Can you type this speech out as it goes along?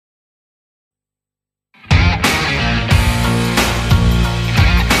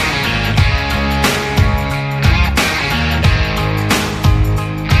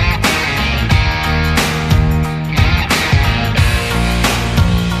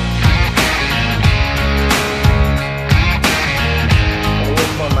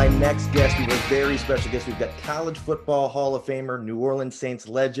very special guest. We've got college football Hall of Famer, New Orleans Saints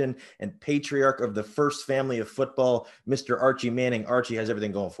legend, and patriarch of the first family of football, Mr. Archie Manning. Archie, how's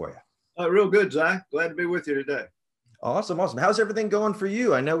everything going for you? Real good, Zach. Glad to be with you today. Awesome. How's everything going for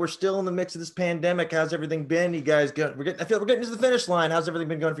you? I know we're still in the mix of this pandemic. How's everything been? You guys I feel we're getting to the finish line. How's everything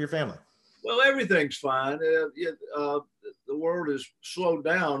been going for your family? Well, everything's fine. The world has slowed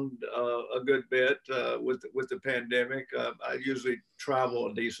down a good bit with the pandemic. I usually travel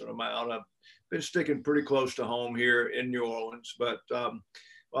a decent amount. I've been sticking pretty close to home here in New Orleans, but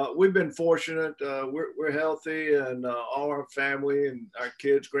we've been fortunate. We're healthy, and all our family and our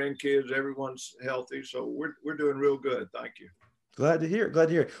kids, grandkids, everyone's healthy. So we're doing real good. Thank you. Glad to hear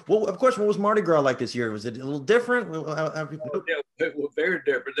it. Well, of course, what was Mardi Gras like this year? Was it a little different? Yeah, it was very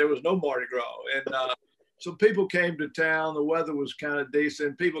different. There was no Mardi Gras. And so people came to town. The weather was kind of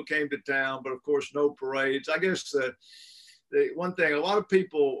decent. People came to town, but of course, no parades. I guess the one thing, a lot of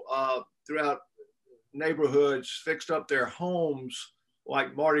people throughout neighborhoods fixed up their homes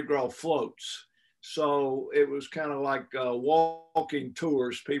like Mardi Gras floats. So it was kind of like walking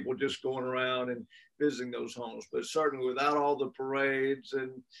tours, people just going around and visiting those homes. But certainly without all the parades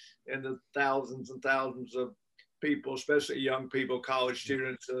and the thousands and thousands of people, especially young people, college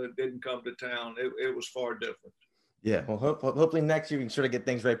students, didn't come to town. It was far different. Yeah, well, hopefully next year we can sort of get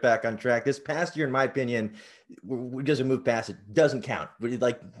things right back on track. This past year, in my opinion, we just move past it. Doesn't count. We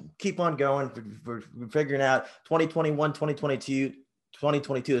keep on going. We're figuring out 2021, 2022.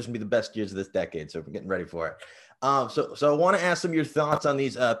 2022 is going to be the best years of this decade, so we're getting ready for it. So I want to ask some of your thoughts on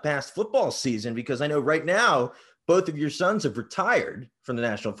these past football season, because I know right now both of your sons have retired from the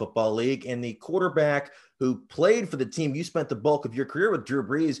National Football League, and the quarterback who played for the team you spent the bulk of your career with, Drew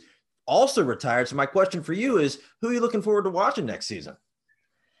Brees, also retired. So my question for you is, who are you looking forward to watching next season?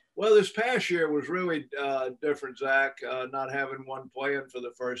 Well, this past year was really different, Zach, not having one playing for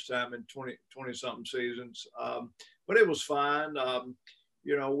the first time in 20-something seasons. But it was fine.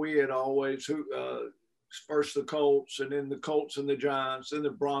 We had always first the Colts, and then the Colts and the Giants, then the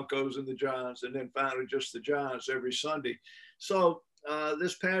Broncos and the Giants, and then finally just the Giants every Sunday. So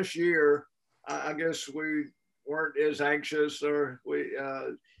this past year, I guess we weren't as anxious, or we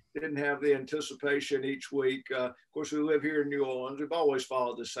didn't have the anticipation each week. Of course, we live here in New Orleans. We've always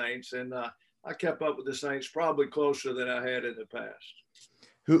followed the Saints, and I kept up with the Saints probably closer than I had in the past.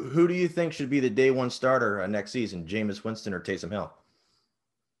 Who do you think should be the day one starter next season, Jameis Winston or Taysom Hill?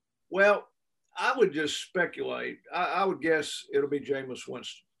 Well, I would just speculate. I would guess it'll be Jameis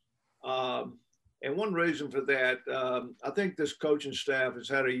Winston. And one reason for that, I think this coaching staff has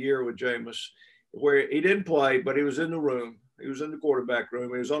had a year with Jameis where he didn't play, but he was in the room. He was in the quarterback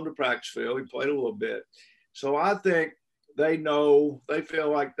room. He was on the practice field. He played a little bit. So I think they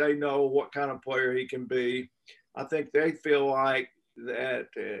feel like they know what kind of player he can be. I think they feel like that,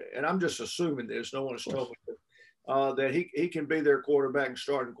 and I'm just assuming this, no one has told me that he can be their quarterback and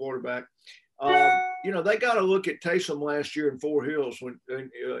starting quarterback. They got to look at Taysom last year in Fort Hills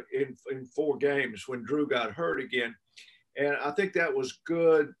in 4 games when Drew got hurt again. And I think that was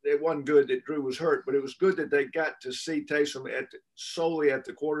good. It wasn't good that Drew was hurt, but it was good that they got to see Taysom solely at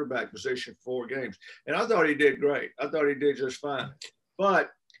the quarterback position for 4 games. And I thought he did great. I thought he did just fine.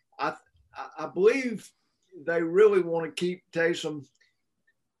 But I believe they really want to keep Taysom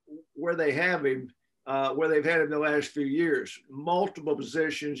where they have him, where they've had him the last few years. Multiple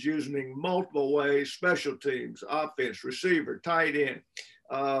positions, using multiple ways, special teams, offense, receiver, tight end.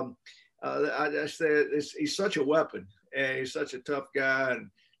 He's such a weapon, and he's such a tough guy and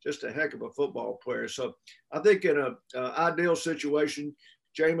just a heck of a football player. So I think in an ideal situation,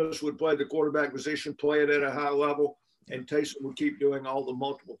 Jameis would play the quarterback position, play it at a high level, and Taysom would keep doing all the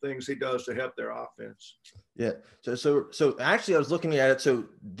multiple things he does to help their offense. Yeah. So actually I was looking at it. So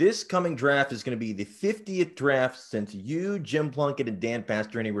this coming draft is going to be the 50th draft since you, Jim Plunkett, and Dan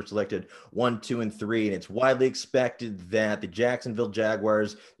Pastorini were selected 1, 2, and 3. And it's widely expected that the Jacksonville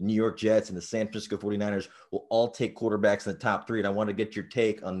Jaguars, the New York Jets, and the San Francisco 49ers will all take quarterbacks in the top 3. And I want to get your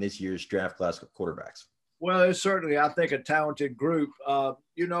take on this year's draft class of quarterbacks. Well, it's certainly, I think, a talented group.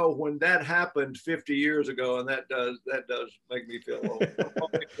 When that happened 50 years ago, and that does make me feel old.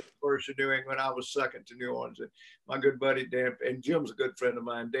 First to New England, I was second to New Orleans. And my good buddy Dan, and Jim's a good friend of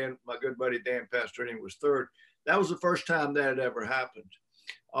mine. My good buddy Dan Pastorini was third. That was the first time that had ever happened.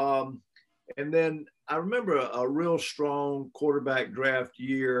 And then I remember a real strong quarterback draft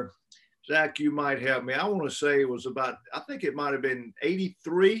year. Zach, you might help me. I want to say it was about, I think it might have been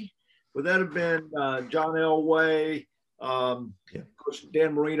 83. Would that have been John Elway? Of course,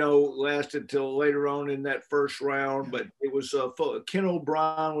 Dan Marino lasted till later on in that first round, but it was Ken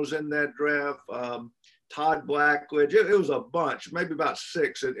O'Brien was in that draft. Todd Blackledge. It was a bunch, maybe about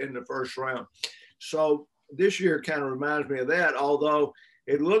 6 in the first round. So this year kind of reminds me of that, although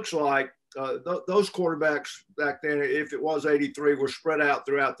it looks like those quarterbacks back then, if it was 83, were spread out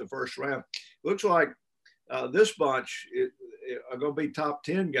throughout the first round. It looks like this bunch are going to be top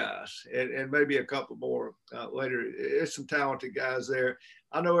 10 guys and maybe a couple more later. There's some talented guys there.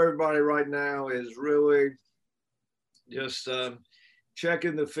 I know everybody right now is really just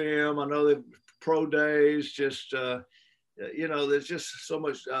checking the film. I know the pro days just there's just so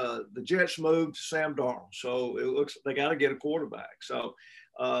much. The Jets moved Sam Darnold, so it looks they got to get a quarterback. So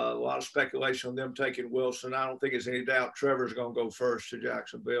a lot of speculation on them taking Wilson. I don't think there's any doubt Trevor's going to go first to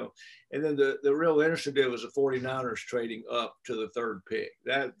Jacksonville. And then the real interesting deal was the 49ers trading up to the third pick.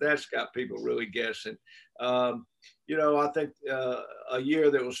 That's got people really guessing. I think a year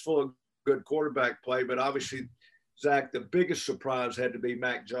that was full of good quarterback play, but obviously, Zach, the biggest surprise had to be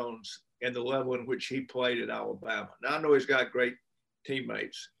Mac Jones and the level in which he played at Alabama. Now, I know he's got great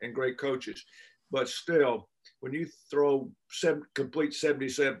teammates and great coaches, but still, when you complete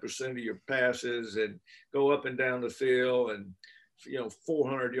 77% of your passes and go up and down the field and,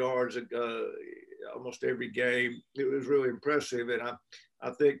 400 yards almost every game, it was really impressive. And I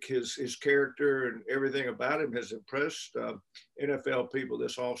think his character and everything about him has impressed NFL people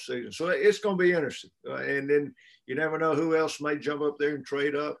this offseason. So it's going to be interesting. And then you never know who else may jump up there and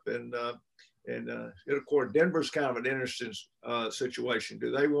trade up. And of course, Denver's kind of an interesting situation.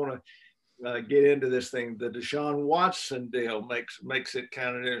 Do they want to get into this thing? The Deshaun Watson deal makes it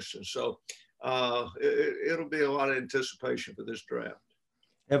kind of interesting. So it'll be a lot of anticipation for this draft.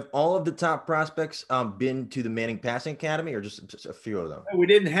 Have all of the top prospects been to the Manning Passing Academy, or just a few of them? We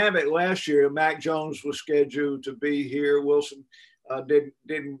didn't have it last year. Mac Jones was scheduled to be here. Wilson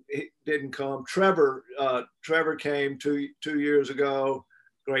didn't come. Trevor came two years ago.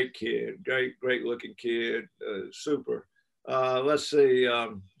 Great kid, great looking kid, super. Let's see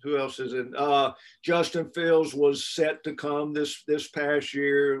who else is in. Justin Fields was set to come this past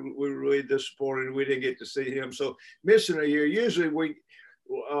year. We were really disappointed we didn't get to see him. So missing a year. Usually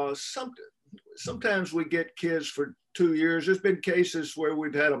sometimes we get kids for 2 years. There's been cases where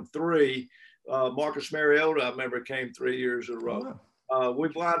we've had them 3. Marcus Mariota, I remember, came 3 years in a row. Wow.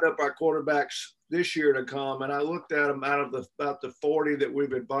 We've lined up our quarterbacks this year to come, and I looked at them out of about the 40 that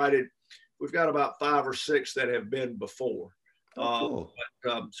we've invited. We've got about 5 or 6 that have been before. Cool.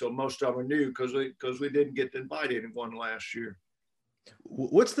 So most of them are new because we didn't get to invite anyone last year.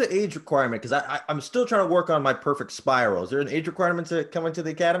 What's the age requirement? Because I'm still trying to work on my perfect spiral. Is there an age requirement to come into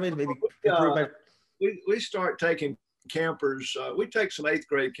the academy to maybe improve my? We start taking campers. We take some 8th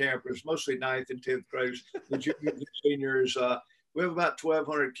grade campers, mostly 9th and 10th graders, the juniors and seniors. We have about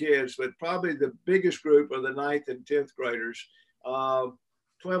 1,200 kids, but probably the biggest group are the 9th and 10th graders.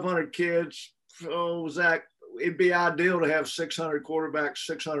 1,200 kids. Oh, Zach, it'd be ideal to have 600 quarterbacks,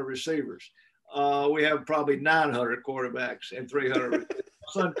 600 receivers. We have probably 900 quarterbacks and 300 receivers.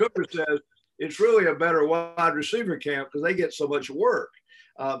 My son Cooper says it's really a better wide receiver camp because they get so much work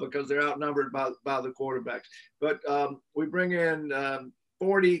because they're outnumbered by the quarterbacks. But we bring in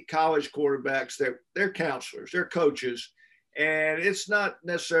 40 college quarterbacks. They're counselors, they're coaches. And it's not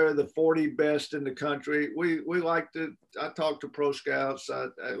necessarily the 40 best in the country. We like to, I talk to pro scouts.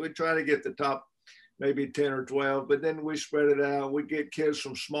 We try to get the top maybe 10 or 12, but then we spread it out. We get kids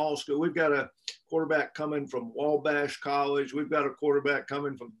from small school. We've got a quarterback coming from Wabash College. We've got a quarterback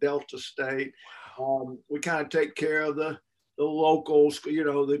coming from Delta State. We kind of take care of the locals,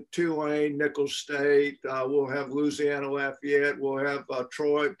 the Tulane, Nicholls State. We'll have Louisiana Lafayette. We'll have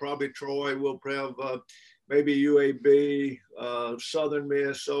Troy, probably Troy. We'll have maybe UAB, Southern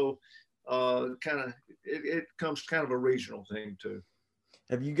Miss. So it comes kind of a regional thing too.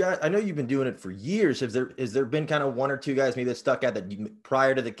 Have you got, I know you've been doing it for years. Has there been kind of 1 or 2 guys maybe that stuck out that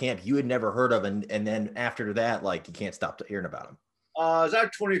prior to the camp you had never heard of, and then after that, like, you can't stop hearing about them? It's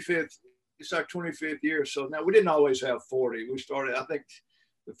our 25th year. So now we didn't always have 40. We started, I think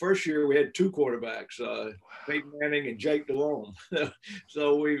the first year we had 2 quarterbacks, Peyton Manning and Jake Delhomme.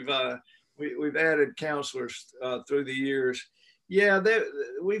 So we've added counselors through the years. Yeah,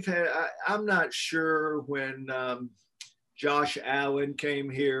 we've had, I'm not sure when Josh Allen came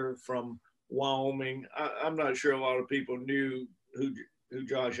here from Wyoming. I'm not sure a lot of people knew who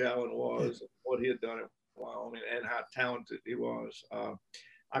Josh Allen was, what he had done at Wyoming, and how talented he was.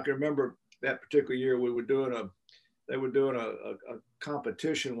 I can remember that particular year they were doing a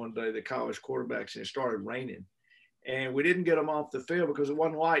competition one day, the college quarterbacks, and it started raining. And we didn't get them off the field because it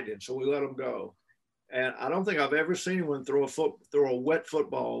wasn't lightning, so we let them go. And I don't think I've ever seen anyone throw a wet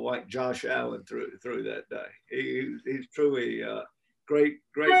football like Josh Allen through that day. He's truly a great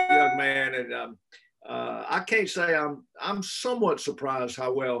young man. And I can't say I'm somewhat surprised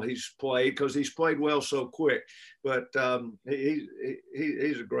how well he's played because he's played well so quick. But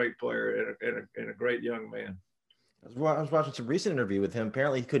he's a great player and a great young man. I was watching some recent interview with him.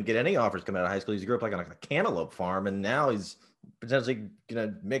 Apparently, he couldn't get any offers coming out of high school. He grew up like on a cantaloupe farm, and now he's potentially going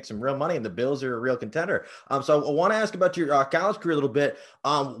to make some real money. And the Bills are a real contender. So I want to ask about your college career a little bit.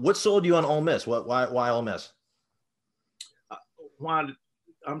 What sold you on Ole Miss? Why Ole Miss? Why?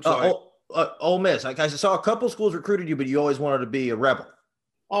 I'm sorry. Ole Miss. I saw a couple schools recruited you, but you always wanted to be a Rebel.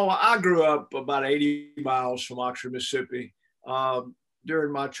 Oh, I grew up about 80 miles from Oxford, Mississippi.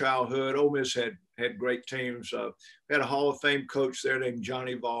 During my childhood, Ole Miss had great teams. We had a Hall of Fame coach there named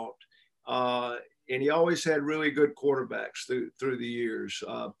Johnny Vaught. And he always had really good quarterbacks through the years.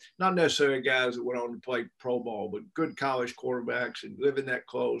 Not necessarily guys that went on to play pro ball, but good college quarterbacks and living that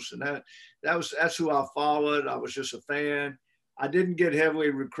close. And that's who I followed. I was just a fan. I didn't get heavily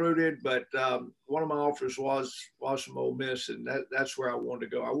recruited, but one of my offers was from Ole Miss, and that's where I wanted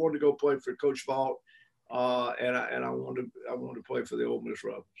to go. I wanted to go play for Coach Vaught, and I wanted to play for the Ole Miss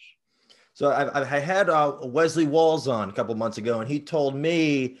Rebels. So I had Wesley Walls on a couple months ago, and he told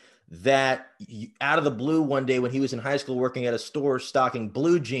me that out of the blue one day when he was in high school working at a store stocking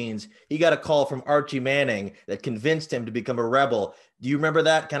blue jeans, he got a call from Archie Manning that convinced him to become a Rebel. Do you remember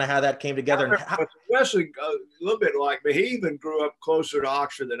that, kind of how that came together? Wesley, a little bit like me, he even grew up closer to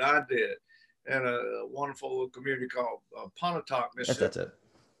Oxford than I did in a wonderful little community called Pontotoc, Mississippi. That's it.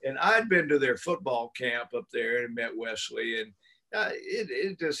 And I'd been to their football camp up there and met Wesley. And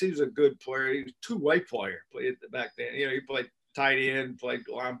he was a good player. He was a two-way player back then. You know, he played tight end, played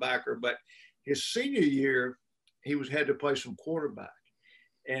linebacker. But his senior year, he had to play some quarterback.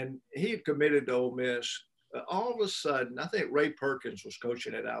 And he had committed to Ole Miss. All of a sudden, I think Ray Perkins was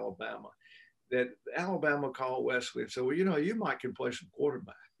coaching at Alabama. That Alabama called Wesley and said, well, you know, you might can play some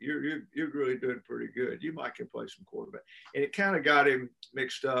quarterback. You're really doing pretty good. You might can play some quarterback. And it kind of got him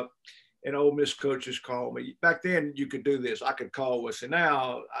mixed up. And Ole Miss coaches called me. Back then, you could do this. I could call Wesley.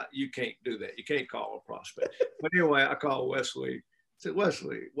 Now, you can't do that. You can't call a prospect. But anyway, I called Wesley. I said,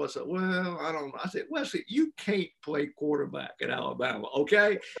 Wesley, what's up? Well, I don't know. I said, Wesley, you can't play quarterback at Alabama,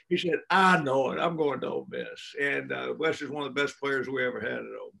 okay? He said, I know it. I'm going to Ole Miss. And Wesley's one of the best players we ever had at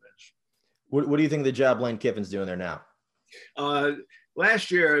Ole Miss. What do you think of the job Lane Kiffin's doing there now?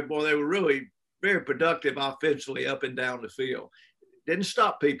 Last year, boy, they were really very productive offensively up and down the field. Didn't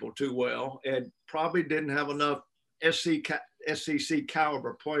stop people too well and probably didn't have enough SEC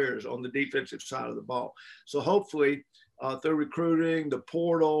caliber players on the defensive side of the ball. So hopefully through recruiting, the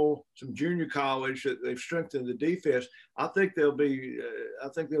portal, some junior college, that they've strengthened the defense. I think they'll be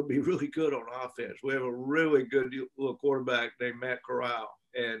really good on offense. We have a really good little quarterback named Matt Corral,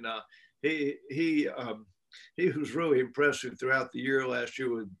 and he was really impressive throughout the year last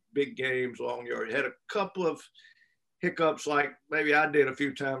year with big games, long yard. He had a couple of hiccups like maybe I did a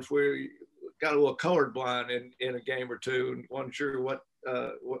few times where you got a little colored blind in a game or two and wasn't sure what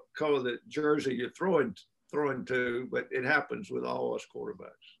color the jersey you're throwing to, but it happens with all us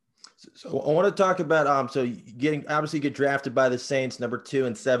quarterbacks. So I want to talk about so obviously get drafted by the Saints, number 2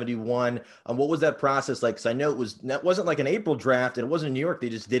 in 71. What was that process like? Because I know that wasn't like an April draft, and it wasn't in New York. They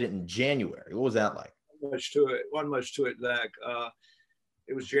just did it in January. What was that like? Wasn't much to it, Zach.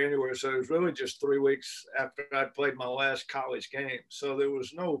 It was January, so it was really just 3 weeks after I played my last college game. So there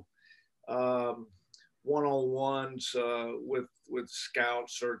was no one-on-ones with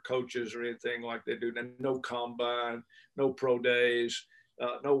scouts or coaches or anything like they do. And no combine, no pro days,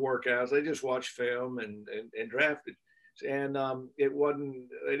 no workouts. They just watched film and drafted. And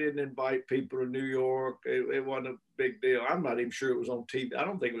they didn't invite people to New York. It wasn't a big deal. I'm not even sure it was on TV. I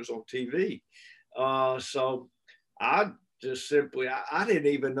don't think it was on TV. So I just simply, I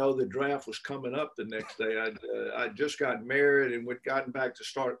didn't even know the draft was coming up the next day. I just got married and we'd gotten back to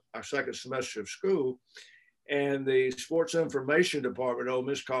start our second semester of school. And the sports information department at Ole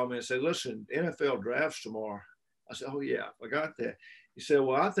Miss called me and said, listen, NFL drafts tomorrow. I said, oh, yeah, I got that. He said,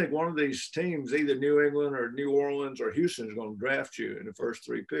 well, I think one of these teams, either New England or New Orleans or Houston, is going to draft you in the first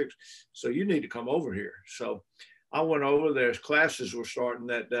 3 picks. So you need to come over here. So I went over there. Classes were starting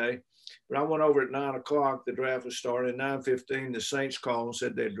that day. But I went over at 9 o'clock. The draft was starting. 9:15, the Saints called and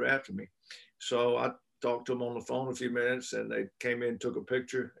said they'd drafted me. So I talked to them on the phone a few minutes, and they came in, took a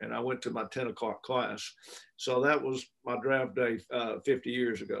picture, and I went to my 10 o'clock class. So that was my draft day 50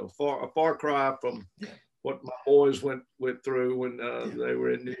 years ago. A far cry from what my boys went through when they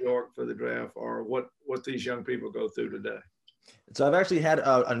were in New York for the draft, or what these young people go through today. So I've actually had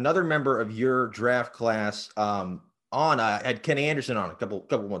another member of your draft class I had Kenny Anderson on a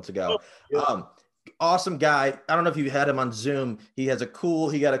couple months ago. Oh, yeah. Awesome guy. I don't know if you had him on Zoom. He got a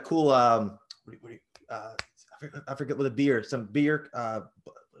cool I forget what the beer, some beer. What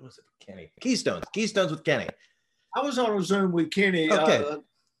was it? Kenny Keystones with Kenny. I was on a Zoom with Kenny Okay. a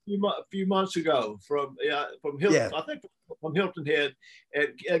few months ago from Hilton. Yeah. I think from Hilton Head.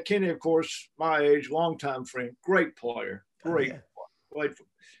 And Kenny, of course, my age, longtime friend, great player, great.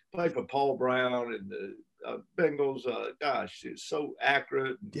 Played for Paul Brown and the Bengals. Gosh, it's so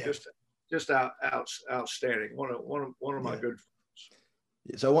accurate and just outstanding. One of my good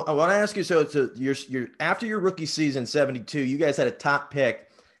friends. So I want to ask you. So you're after your rookie season, 72. You guys had a top pick,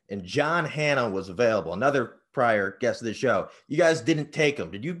 and John Hannah was available. Another prior guest of the show. You guys didn't take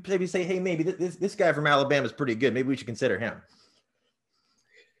him. Did you maybe say, hey, maybe this guy from Alabama is pretty good. Maybe we should consider him?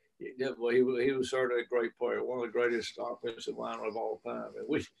 Yeah, well, he was certainly a great player, one of the greatest offensive linemen of all time. And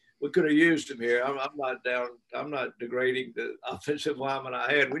we could have used him here. I'm not degrading the offensive lineman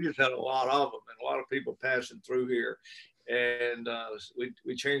I had. We just had a lot of them and a lot of people passing through here. And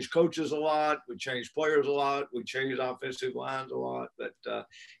we changed coaches a lot. We changed players a lot. We changed offensive lines a lot. But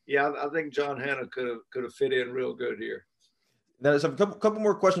I think John Hannah could have fit in real good here. Now, there's a couple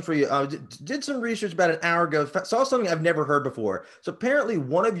more questions for you. Did some research about an hour ago. Saw something I've never heard before. So apparently,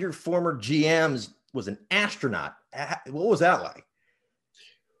 one of your former GMs was an astronaut. What was that like?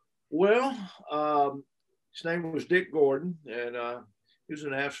 Well, his name was Dick Gordon, and he was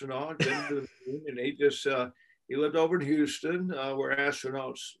an astronaut. And he just he lived over in Houston, where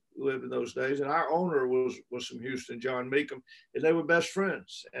astronauts lived in those days. And our owner was from Houston, John Meekum, and they were best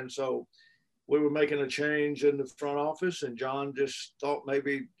friends. And so we were making a change in the front office, and John just thought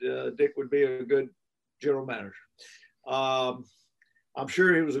maybe Dick would be a good general manager. I'm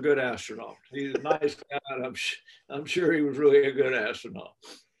sure he was a good astronaut. He's a nice guy. And I'm sure he was really a good astronaut.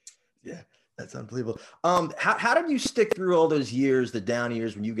 Yeah, that's unbelievable. How did you stick through all those years, the down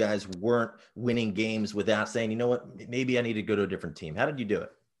years when you guys weren't winning games without saying, you know what, maybe I need to go to a different team? How did you do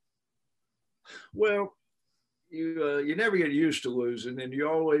it? Well, you never get used to losing, and you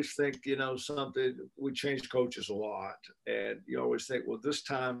always think, something. We changed coaches a lot, and you always think, well, this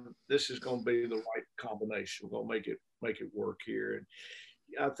time this is going to be the right combination. We're going to make it work here.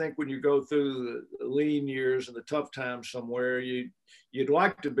 And I think when you go through the lean years and the tough times somewhere, you'd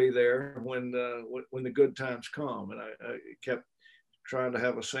like to be there when the good times come. And I kept trying to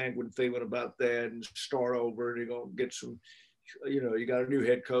have a sanguine feeling about that and start over, and you're going to get some. You got a new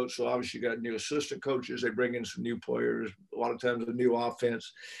head coach, so obviously you got new assistant coaches. They bring in some new players, a lot of times a new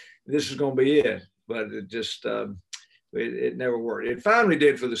offense. This is going to be it, but it just it never worked. It finally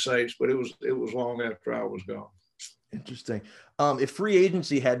did for the Saints, but it was long after I was gone. Interesting. If free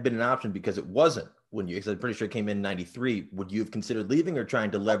agency had been an option, because it wasn't when you, because I'm pretty sure it came in '93, would you have considered leaving or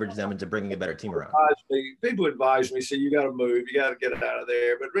trying to leverage them into bringing a better team around? People advised me, say, you got to move, you got to get it out of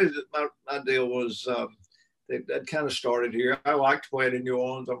there. But really, my deal was. That kind of started here. I liked playing in New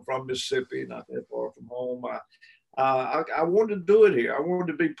Orleans. I'm from Mississippi, not that far from home. I wanted to do it here. I wanted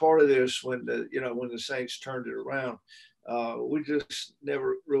to be part of this when the Saints turned it around. We just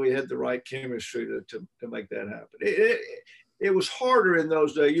never really had the right chemistry to make that happen. It was harder in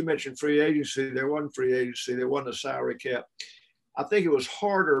those days. You mentioned free agency. There wasn't free agency. There wasn't a salary cap. I think it was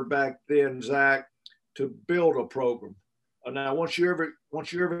harder back then, Zach, to build a program. Now, once you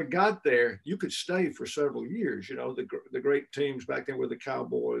ever got there, you could stay for several years. The great teams back then were the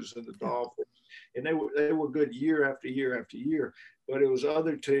Cowboys and the Dolphins, and they were good year after year after year. But it was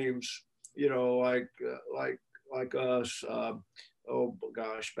other teams, like us. Oh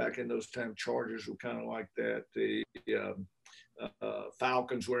gosh, back in those times, Chargers were kind of like that. The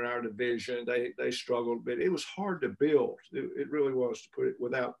Falcons were in our division. They struggled, but it was hard to build. It really was, to put it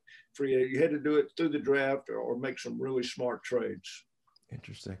without free agent. You had to do it through the draft or make some really smart trades.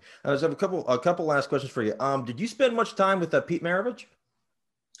 Interesting. So I have a couple last questions for you. Did you spend much time with Pete Maravich?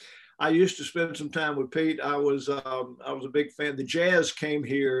 I used to spend some time with Pete. I was a big fan. The Jazz came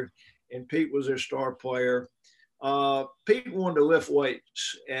here, and Pete was their star player. Pete wanted to lift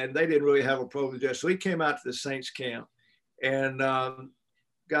weights, and they didn't really have a program with the Jazz. So he came out to the Saints camp and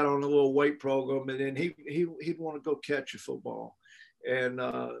got on a little weight program, and then he'd want to go catch a football. And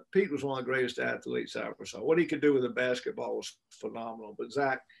Pete was one of the greatest athletes I ever saw. What he could do with a basketball was phenomenal. But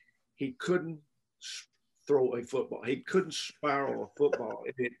Zach, he couldn't throw a football. He couldn't spiral a football.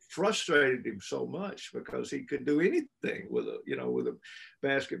 And it frustrated him so much because he could do anything with a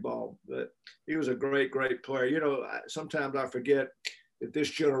basketball. But he was a great, great player. Sometimes I forget that this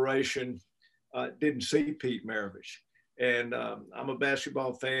generation didn't see Pete Maravich. And I'm a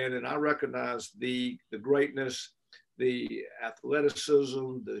basketball fan, and I recognize the greatness, the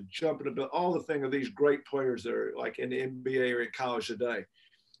athleticism, the jumping, all the thing of these great players that are like in the NBA or in college today.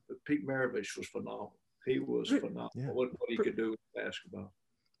 But Pete Maravich was phenomenal. He was phenomenal. Yeah. What he could do with basketball.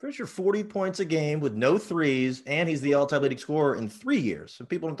 pretty sure 40 points a game with no threes, and he's the all-time leading scorer in 3 years. So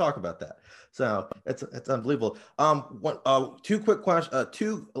people don't talk about that. So it's unbelievable.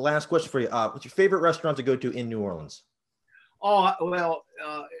 Two last questions for you. What's your favorite restaurant to go to in New Orleans? Oh, well,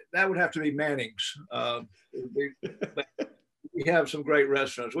 that would have to be Manning's. We have some great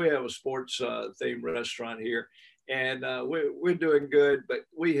restaurants. We have a sports themed restaurant here, and we're doing good, but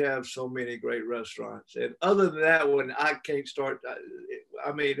we have so many great restaurants. And other than that one, I can't start.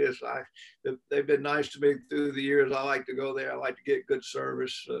 I mean, they've been nice to me through the years. I like to go there. I like to get good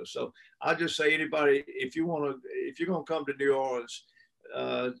service. So I just say anybody, if you're going to come to New Orleans,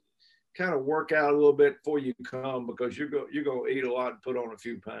 kind of work out a little bit before you come, because you're going to eat a lot and put on a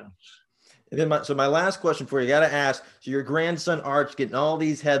few pounds. And then my last question for you, got to ask, so your grandson Arch getting all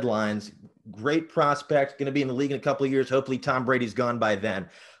these headlines, great prospect, going to be in the league in a couple of years. Hopefully Tom Brady's gone by then.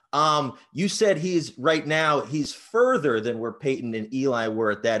 You said he's further than where Peyton and Eli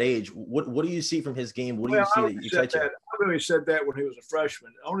were at that age. What do you see from his game? What do you see that excites you? I really said that when he was a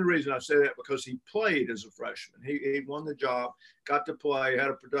freshman. The only reason I say that because he played as a freshman. He won the job, got to play, had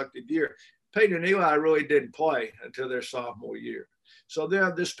a productive year. Peyton and Eli really didn't play until their sophomore year. So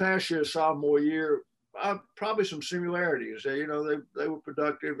this past year, sophomore year, probably some similarities. They were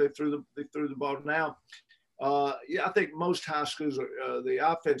productive. They threw the ball. Now, I think most high schools, the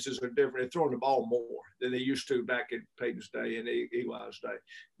offenses are different. They're throwing the ball more than they used to back in Peyton's day and Eli's day.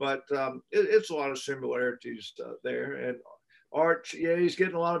 But it's a lot of similarities there. And Arch, yeah, he's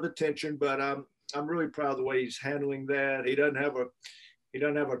getting a lot of attention, but I'm really proud of the way he's handling that. He doesn't have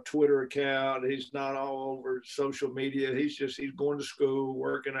a Twitter account. He's not all over social media. He's going to school,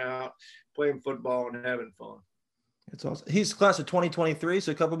 working out, playing football, and having fun. It's awesome. He's class of 2023,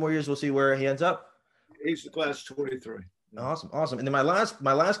 so a couple more years, we'll see where he ends up. He's the class of 23. Awesome. And then my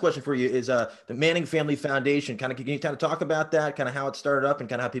last question for you is the Manning Family Foundation. Can you kind of talk about that, kind of how it started up, and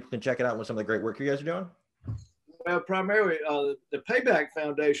kind of how people can check it out with some of the great work you guys are doing? Well, primarily, the Payback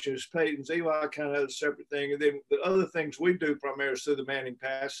Foundation is Peyton's. Eli kind of has a separate thing. And then the other things we do primarily is through the Manning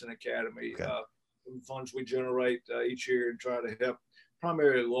Passing Academy, okay. Funds we generate each year and try to help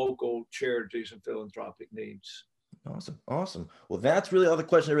primarily local charities and philanthropic needs. Awesome. Well, that's really all the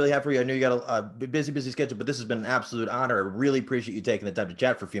questions I really have for you. I know you got a busy schedule, but this has been an absolute honor. I really appreciate you taking the time to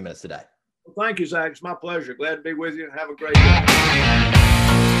chat for a few minutes today. Well, thank you, Zach. It's my pleasure. Glad to be with you, and have a great day.